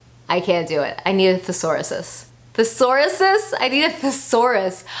I can't do it. I need a thesaurus. Thesaurus? I need a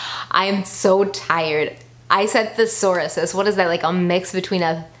thesaurus. I am so tired. I said thesaurus. What is that, like a mix between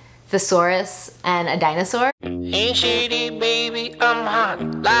a thesaurus and a dinosaur? Ain't shady, baby, I'm hot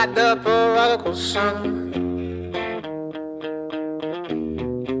like the prodigal son.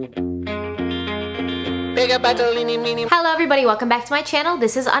 Hello everybody, welcome back to my channel.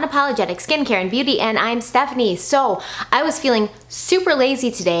 This is Unapologetic Skincare and Beauty, and I'm Stephanie. So I was feeling super lazy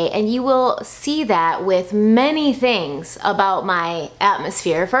today, and you will see that with many things about my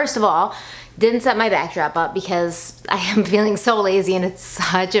atmosphere. First of all, didn't set my backdrop up because I am feeling so lazy and it's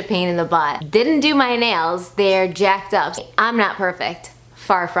such a pain in the butt. Didn't do my nails, they're jacked up. I'm not perfect.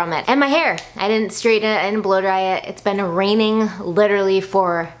 Far from it. And my hair, I didn't straighten it, I didn't blow dry it. It's been raining literally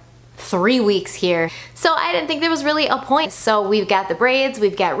for 3 weeks here. So I didn't think there was really a point. So we've got the braids,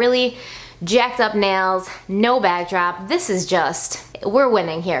 we've got really jacked up nails, no backdrop. This is just, we're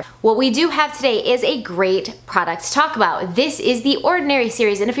winning here. What we do have today is a great product to talk about. This is the Ordinary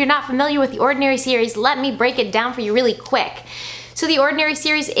series, and if you're not familiar with the Ordinary series, let me break it down for you really quick. So the Ordinary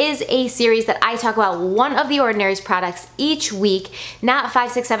series is a series that I talk about one of the Ordinary's products each week, not 5,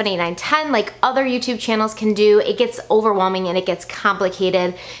 6, 7, 8, 9, 10 like other YouTube channels can do. It gets overwhelming and it gets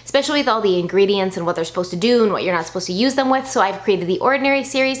complicated, especially with all the ingredients and what they're supposed to do and what you're not supposed to use them with. So I've created the Ordinary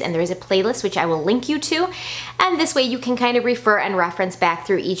series, and there is a playlist which I will link you to. And this way you can kind of refer and reference back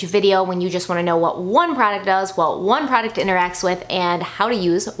through each video when you just want to know what one product does, what one product interacts with, and how to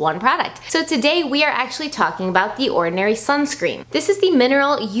use one product. So today we are actually talking about the Ordinary sunscreen. This is the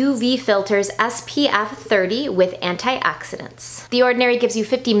Mineral UV Filters SPF 30 with antioxidants. The Ordinary gives you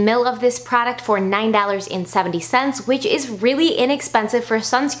 50 ml of this product for $9.70, which is really inexpensive for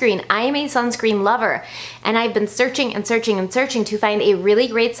sunscreen. I am a sunscreen lover, and I've been searching and searching and searching to find a really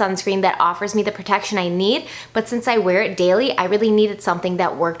great sunscreen that offers me the protection I need, but since I wear it daily, I really needed something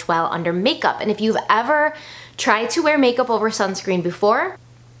that worked well under makeup. And if you've ever tried to wear makeup over sunscreen before,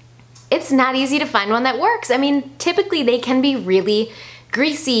 it's not easy to find one that works. I mean, typically they can be really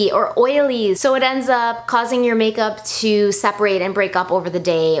greasy or oily, so it ends up causing your makeup to separate and break up over the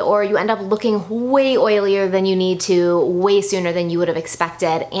day, or you end up looking way oilier than you need to way sooner than you would have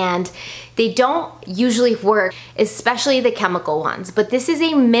expected, and they don't usually work, especially the chemical ones. But this is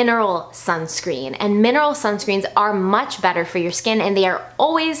a mineral sunscreen, and mineral sunscreens are much better for your skin, and they are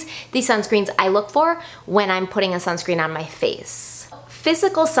always the sunscreens I look for when I'm putting a sunscreen on my face.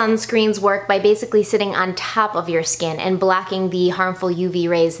 Physical sunscreens work by basically sitting on top of your skin and blocking the harmful UV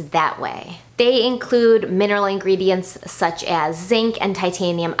rays that way. They include mineral ingredients such as zinc and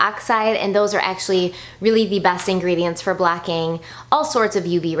titanium oxide, and those are actually really the best ingredients for blocking all sorts of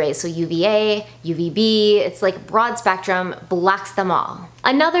UV rays. So UVA, UVB, it's like broad spectrum, blocks them all.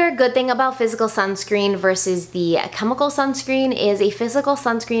 Another good thing about physical sunscreen versus the chemical sunscreen is a physical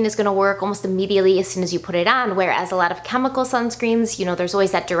sunscreen is gonna work almost immediately as soon as you put it on, whereas a lot of chemical sunscreens, you know, there's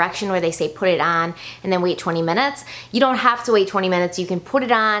always that direction where they say put it on and then wait 20 minutes. You don't have to wait 20 minutes, you can put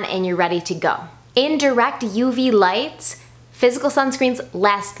it on and you're ready to go. In direct UV light, physical sunscreens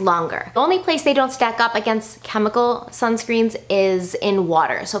last longer. The only place they don't stack up against chemical sunscreens is in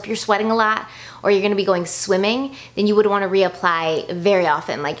water. So if you're sweating a lot or you're gonna be going swimming, then you would wanna reapply very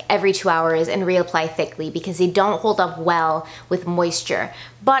often, like every 2 hours, and reapply thickly because they don't hold up well with moisture.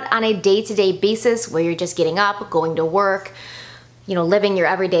 But on a day-to-day basis where you're just getting up, going to work, you know, living your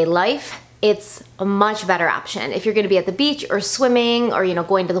everyday life, it's a much better option. If you're gonna be at the beach or swimming, or, you know,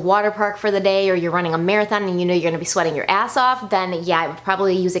 going to the water park for the day, or you're running a marathon and you know you're gonna be sweating your ass off, then yeah, I would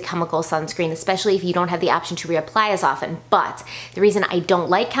probably use a chemical sunscreen, especially if you don't have the option to reapply as often. But the reason I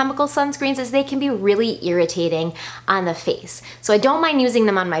don't like chemical sunscreens is they can be really irritating on the face. So I don't mind using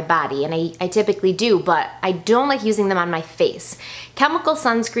them on my body, and I typically do, but I don't like using them on my face. Chemical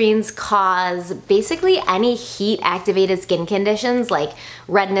sunscreens cause basically any heat-activated skin conditions like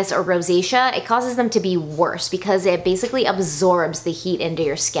redness or rosacea. It causes them to be worse because it basically absorbs the heat into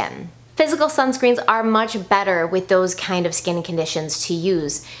your skin. Physical sunscreens are much better with those kind of skin conditions to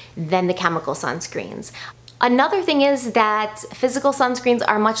use than the chemical sunscreens. Another thing is that physical sunscreens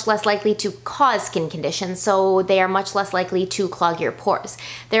are much less likely to cause skin conditions, so they are much less likely to clog your pores.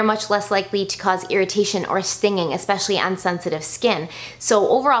 They're much less likely to cause irritation or stinging, especially on sensitive skin. So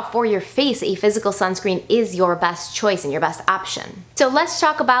overall, for your face, a physical sunscreen is your best choice and your best option. So let's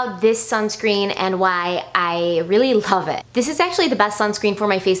talk about this sunscreen and why I really love it. This is actually the best sunscreen for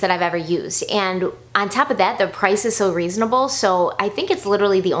my face that I've ever used, and on top of that, the price is so reasonable, so I think it's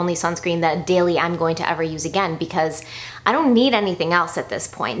literally the only sunscreen that daily I'm going to ever use again because I don't need anything else at this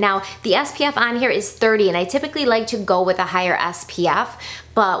point. Now, the SPF on here is 30, and I typically like to go with a higher SPF,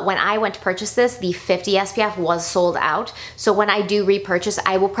 but when I went to purchase this, the 50 SPF was sold out. So when I do repurchase,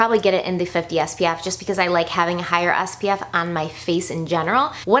 I will probably get it in the 50 SPF just because I like having a higher SPF on my face in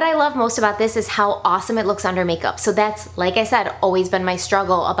general. What I love most about this is how awesome it looks under makeup. So that's, like I said, always been my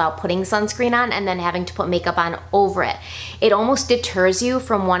struggle about putting sunscreen on and then having to put makeup on over it. It almost deters you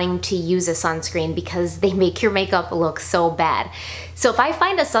from wanting to use a sunscreen because they make your makeup look so bad. So if I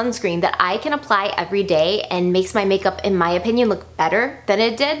find a sunscreen that I can apply every day and makes my makeup, in my opinion, look better than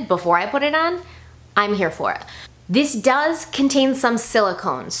it did before I put it on, I'm here for it. This does contain some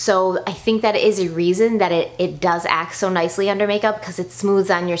silicone, so I think that is a reason that it does act so nicely under makeup, because it smooths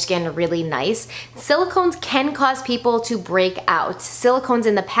on your skin really nice. Silicones can cause people to break out. Silicones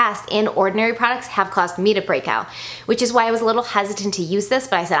in the past and ordinary products have caused me to break out, which is why I was a little hesitant to use this,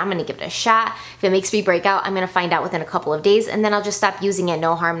 but I said I'm gonna give it a shot. If it makes me break out, I'm gonna find out within a couple of days, and then I'll just stop using it,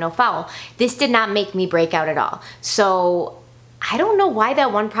 no harm, no foul. This did not make me break out at all. So I don't know why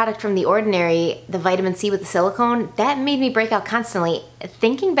that one product from The Ordinary, the vitamin C with the silicone, that made me break out constantly.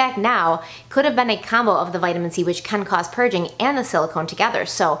 Thinking back now, could have been a combo of the vitamin C, which can cause purging, and the silicone together.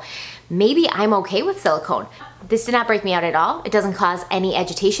 So maybe I'm okay with silicone. This did not break me out at all. It doesn't cause any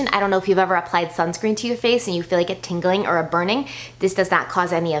agitation. I don't know if you've ever applied sunscreen to your face and you feel like a tingling or a burning. This does not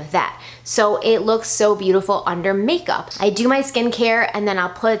cause any of that. So it looks so beautiful under makeup. I do my skincare and then I'll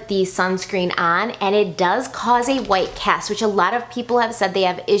put the sunscreen on, and it does cause a white cast, which a lot of people have said they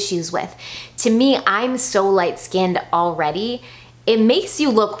have issues with. To me, I'm so light skinned already. It makes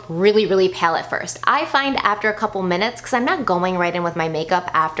you look really, really pale at first. I find after a couple minutes, because I'm not going right in with my makeup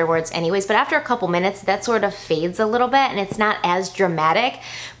afterwards anyways, but after a couple minutes, that sort of fades a little bit and it's not as dramatic.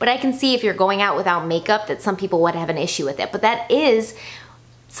 But I can see if you're going out without makeup that some people would have an issue with it. But that is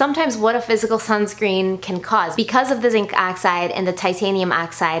sometimes what a physical sunscreen can cause. Because of the zinc oxide and the titanium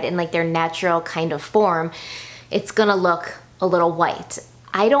oxide in like their natural kind of form, it's gonna look a little white.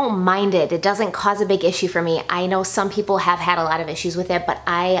 I don't mind it. It doesn't cause a big issue for me. I know some people have had a lot of issues with it, but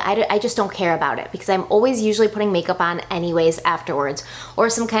I just don't care about it because I'm always usually putting makeup on anyways afterwards, or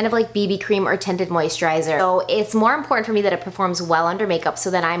some kind of like BB cream or tinted moisturizer. So it's more important for me that it performs well under makeup, so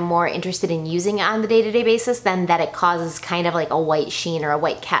that I'm more interested in using it on the day-to-day basis than that it causes kind of like a white sheen or a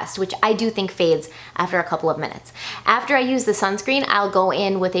white cast, which I do think fades after a couple of minutes. After I use the sunscreen, I'll go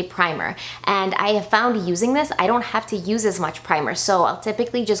in with a primer. And I have found using this, I don't have to use as much primer. So I'll typically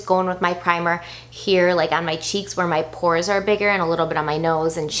just go in with my primer here, like on my cheeks where my pores are bigger, and a little bit on my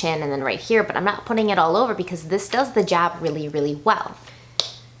nose and chin, and then right here, but I'm not putting it all over because this does the job really, really well.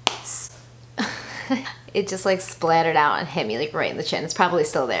 It just like splattered out and hit me like right in the chin. It's probably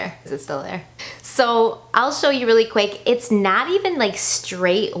still there. Is it still there? So I'll show you really quick. It's not even like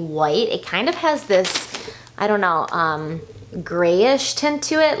straight white. It kind of has this, I don't know, grayish tint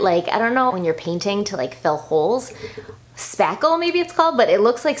to it. Like, I don't know, when you're painting to like fill holes. Spackle maybe it's called, but it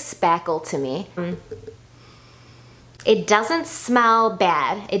looks like spackle to me. It doesn't smell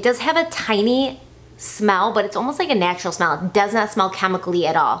bad. It does have a tiny smell, but it's almost like a natural smell. It does not smell chemically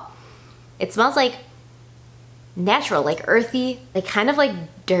at all. It smells like natural, like earthy, like kind of like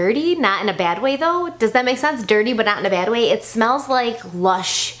dirty, not in a bad way though. Does that make sense? Dirty, but not in a bad way. It smells like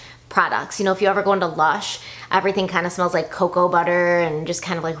Lush products. You know, if you ever go into Lush, everything kind of smells like cocoa butter and just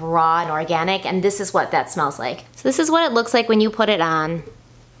kind of like raw and organic, and this is what that smells like. So this is what it looks like when you put it on.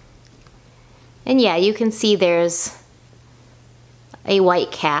 And yeah, you can see there's a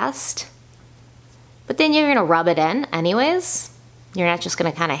white cast, but then you're gonna rub it in anyways. You're not just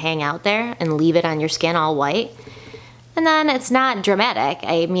gonna kind of hang out there and leave it on your skin all white. And then it's not dramatic.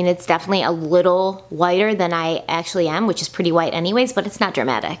 I mean, it's definitely a little whiter than I actually am, which is pretty white anyways, but it's not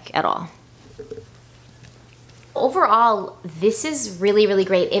dramatic at all. Overall, this is really, really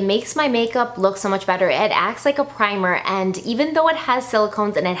great. It makes my makeup look so much better. It acts like a primer, and even though it has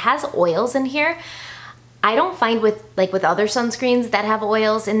silicones and it has oils in here, I don't find with other sunscreens that have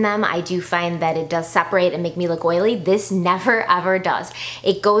oils in them, I do find that it does separate and make me look oily. This never ever does.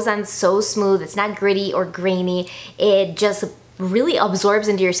 It goes on so smooth. It's not gritty or grainy. It just really absorbs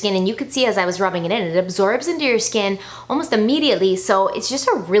into your skin, and you could see as I was rubbing it in, it absorbs into your skin almost immediately. So it's just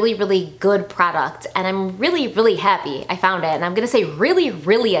a really, really good product, and I'm really, really happy I found it. And I'm gonna say really,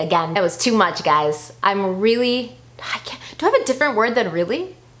 really again. That was too much, guys. I'm really, do I have a different word than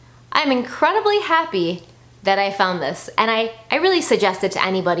really? I'm incredibly happy that I found this, and I really suggest it to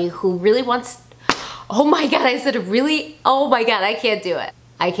anybody who really wants, oh my god, I said really, oh my god, I can't do it.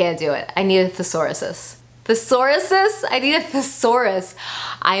 I can't do it. I need a thesaurus. Thesaurus? I need a thesaurus.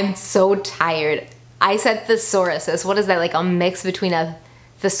 I am so tired. I said thesaurus. What is that, like a mix between a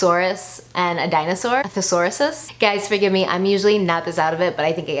thesaurus and a dinosaur, a thesauruses. Guys, forgive me, I'm usually not this out of it, but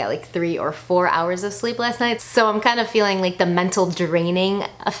I think I got like 3 or 4 hours of sleep last night. So I'm kind of feeling like the mental draining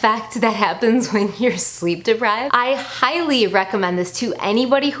effect that happens when you're sleep deprived. I highly recommend this to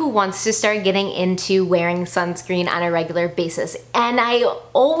anybody who wants to start getting into wearing sunscreen on a regular basis. And I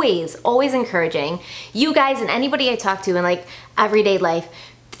always encouraging you guys and anybody I talk to in like everyday life,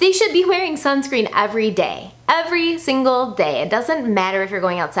 they should be wearing sunscreen every day. Every single day. It doesn't matter if you're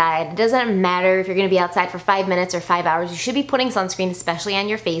going outside. It doesn't matter if you're gonna be outside for 5 minutes or 5 hours. You should be putting sunscreen, especially on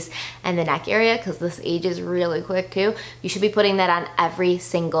your face and the neck area, because this ages really quick too. You should be putting that on every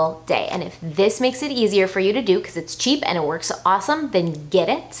single day. And if this makes it easier for you to do, because it's cheap and it works awesome, then get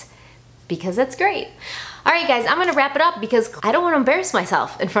it, because it's great. All right, guys, I'm gonna wrap it up because I don't want to embarrass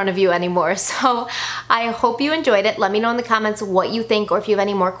myself in front of you anymore. So I hope you enjoyed it. Let me know in the comments what you think, or if you have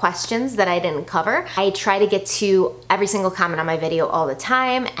any more questions that I didn't cover. I try to get to every single comment on my video all the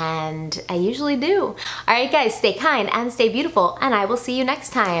time, and I usually do. All right, guys, stay kind and stay beautiful, and I will see you next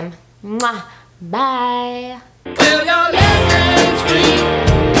time. Mwah. Bye. Feel your left hands free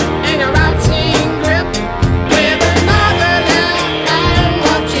and your right hand grip with another left hand.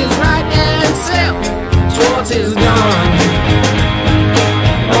 Watch his right hand slip. Schwartz is gone.